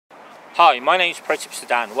Hi, my name is Pro Tip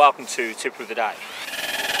Sedan. Welcome to Tip of the Day.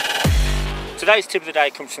 Today's Tip of the Day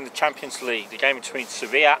comes from the Champions League, the game between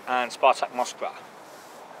Sevilla and Spartak Moscow.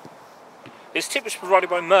 This tip was provided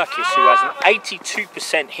by Merkis, who has an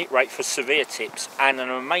 82% hit rate for Sevilla tips and an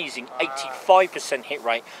amazing 85% hit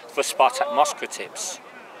rate for Spartak Moscow tips.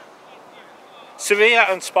 Sevilla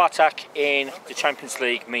and Spartak in the Champions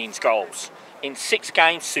League means goals. In 6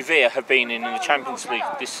 games Sevilla have been in the Champions League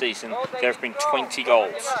this season, there have been 20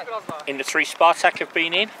 goals. In the 3 Spartak have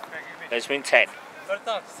been in, there's been 10.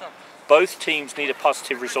 Both teams need a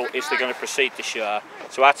positive result if they're going to proceed this year,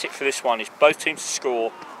 so our tip for this one is both teams to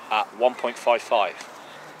score at 1.55.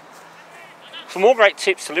 For more great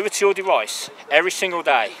tips delivered to your device every single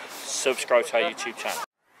day, subscribe to our YouTube channel.